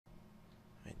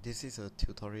This is a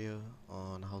tutorial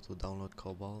on how to download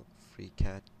Cobalt,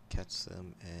 freeCAD,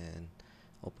 CADSIM, and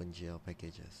OpenGL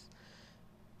packages.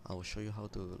 I will show you how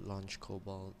to launch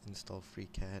Cobalt, install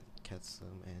freeCAD,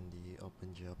 CADSIM, and the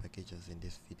OpenGL packages in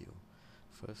this video.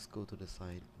 First, go to the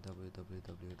site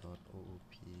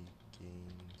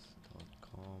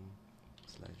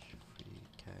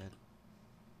www.oopgames.com/freecad.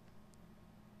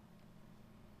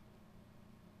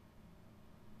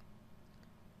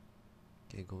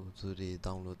 Okay, go to the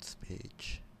downloads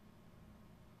page.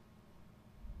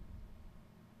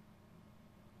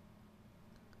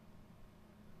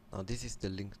 Now this is the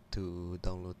link to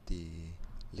download the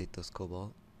latest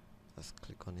Cobalt. Just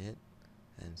click on it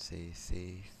and say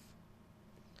save.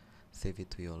 Save it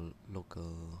to your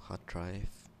local hard drive.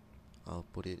 I'll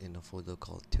put it in a folder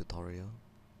called tutorial.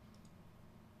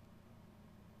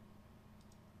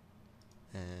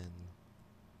 And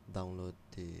download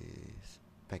the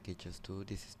packages too.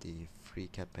 This is the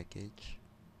freeCAD package.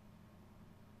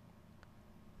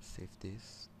 Save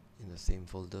this in the same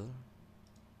folder.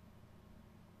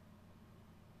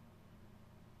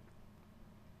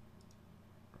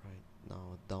 Right,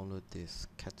 now download this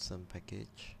CADSIM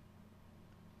package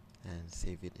and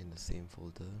save it in the same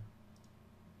folder.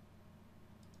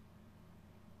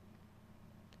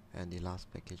 And the last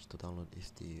package to download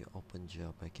is the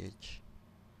OpenGL package,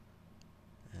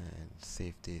 and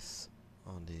save this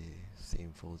on the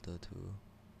same folder too.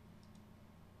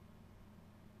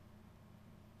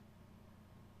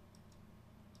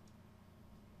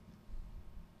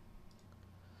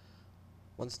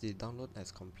 Once the download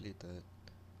has completed,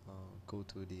 go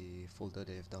to the folder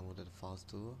that you've downloaded the files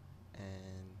to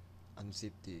and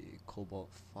unzip the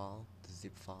Cobalt file, the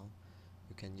zip file.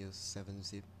 You can use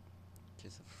 7-zip, which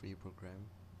is a free program.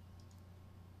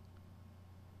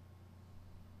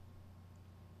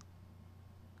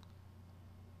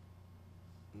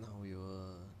 Now we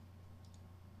will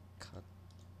cut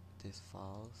these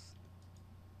files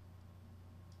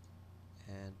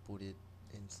and put it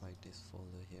inside this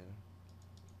folder here.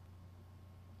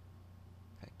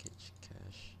 Package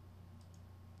cache.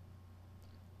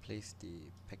 Place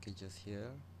the packages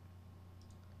here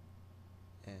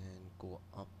and go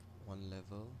up one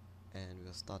level, and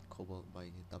we'll start Cobalt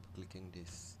by double clicking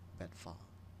this bed file.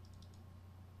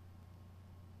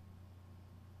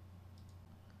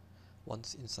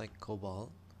 Once inside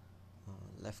Cobalt,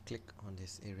 left click on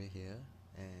this area here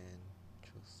and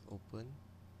choose open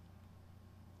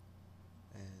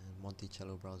and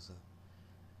Monticello browser.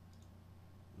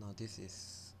 Now this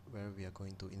is where we are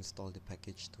going to install the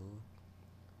package to.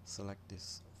 Select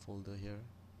this folder here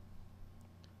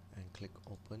and click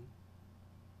open,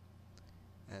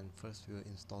 and first we will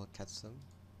install CADSIM.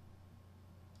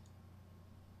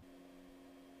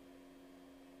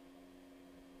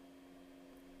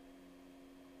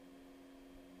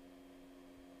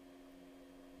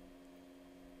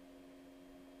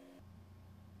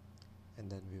 And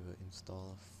then we will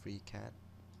install freeCAD.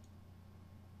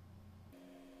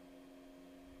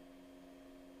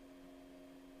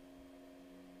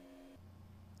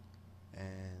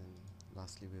 And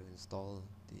lastly, we will install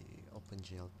the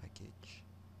OpenGL package.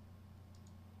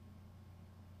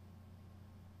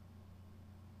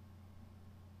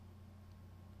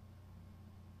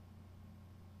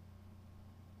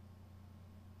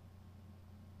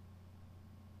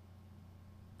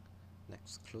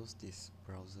 Next, close these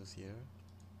browsers here,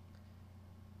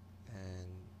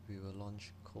 and we will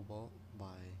launch Cobalt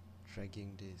by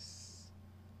dragging this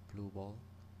blue ball.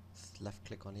 Left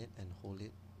click on it and hold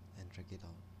it and drag it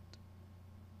out.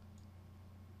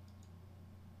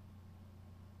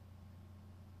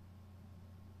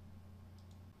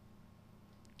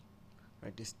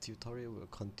 Right, this tutorial will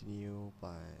continue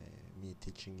by me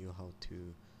teaching you how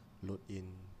to load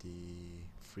in the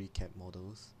freeCAD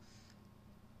models.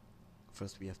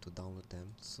 First we have to download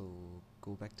them, so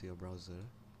go back to your browser,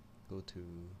 go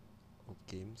to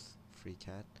Games,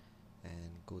 freeCAD,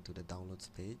 and go to the downloads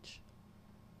page.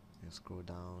 You scroll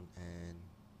down and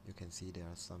you can see there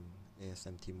are some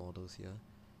ASMT models here.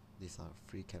 These are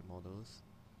freeCAD models,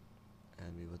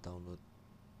 and we will download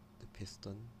the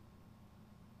piston.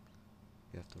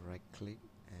 You have to right click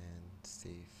and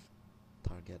save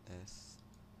target as,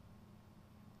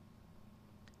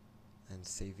 and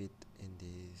save it in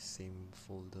the same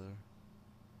folder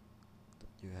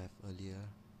that you have earlier.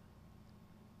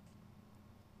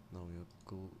 Now we'll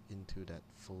go into that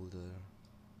folder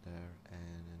there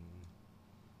and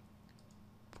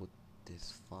put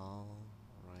this file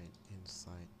right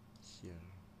inside here.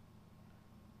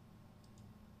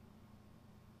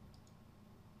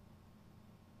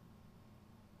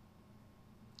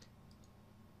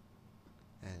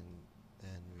 And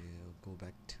then we'll go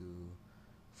back to to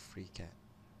freeCAD.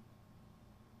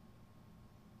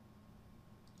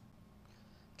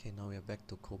 Okay, now we are back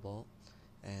to Cobalt,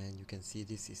 and you can see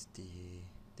this is the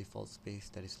default space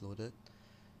that is loaded.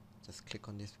 Just click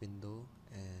on this window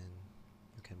and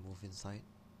you can move inside.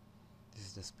 This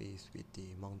is the space with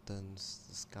the mountains,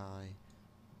 the sky,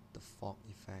 the fog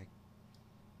effect.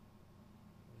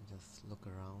 Just look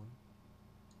around.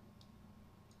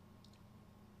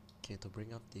 Okay, to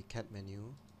bring up the CAD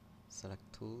menu, select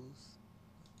Tools,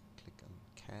 click on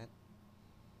CAD,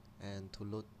 and to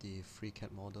load the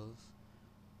freeCAD models,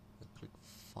 click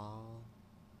File,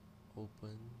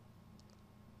 Open,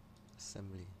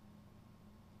 Assembly,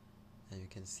 and you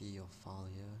can see your file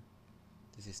here.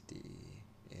 This is the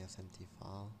ASMT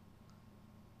file.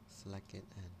 Select it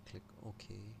and click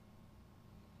OK,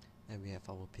 and we have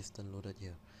our piston loaded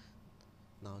here.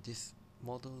 Now this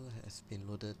model has been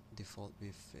loaded default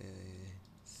with a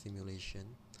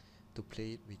simulation. To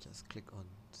play it, we just click on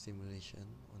simulation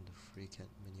on the freeCAD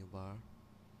menu bar,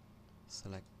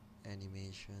 select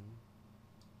animation.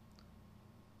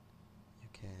 You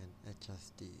can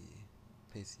adjust the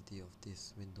opacity of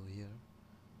this window here.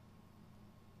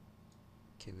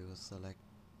 Okay, we will select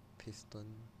piston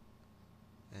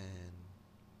and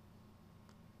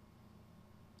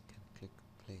can click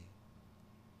play.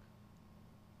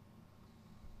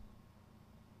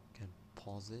 Can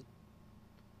pause it,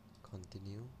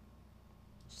 continue,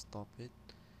 stop it.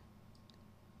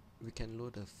 We can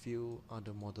load a few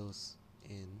other models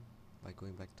in by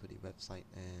going back to the website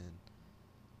and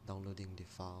downloading the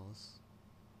files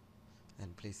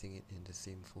and placing it in the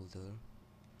same folder.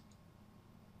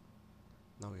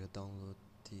 Now we'll download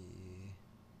the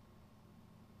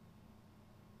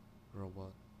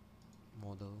robot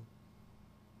model.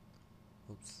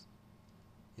 Oops,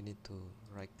 you need to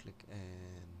right click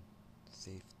and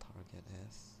save target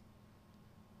as.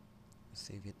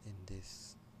 Save it in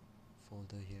this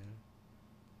folder here.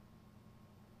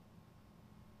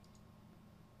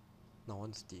 Now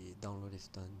once the download is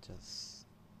done, just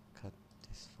cut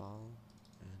this file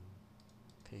and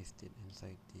paste it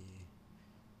inside the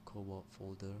Cobalt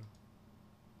folder.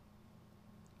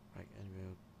 Right, and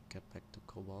we'll get back to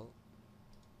Cobalt.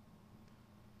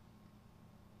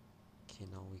 Okay,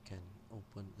 now we can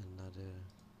open another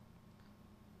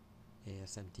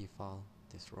ASMT file,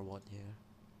 this robot here.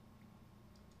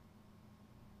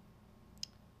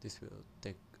 This will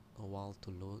take a while to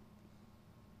load.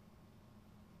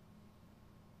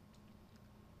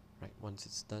 Right, once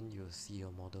it's done, you'll see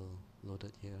your model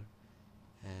loaded here,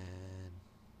 and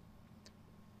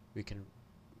we can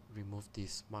remove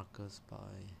these markers by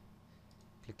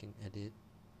clicking edit,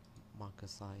 marker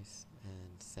size,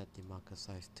 and set the marker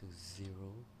size to 0.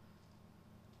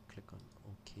 Click on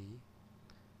OK,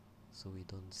 so we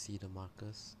don't see the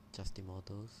markers, just the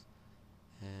models.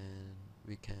 And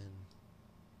we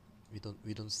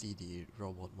don't see the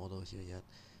robot model here yet.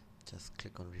 Just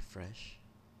click on refresh,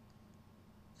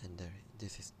 and there,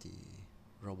 this is the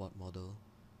robot model.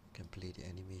 You can play the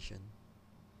animation.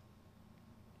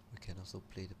 We can also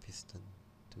play the piston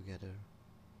together.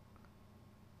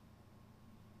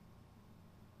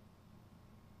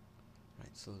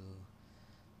 Right, so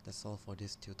that's all for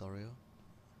this tutorial.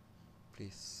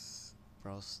 Please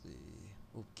browse the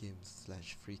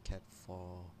oopgames/freeCAD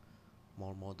for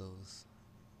more models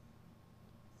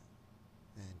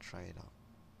and try it out.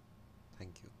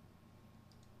 Thank you.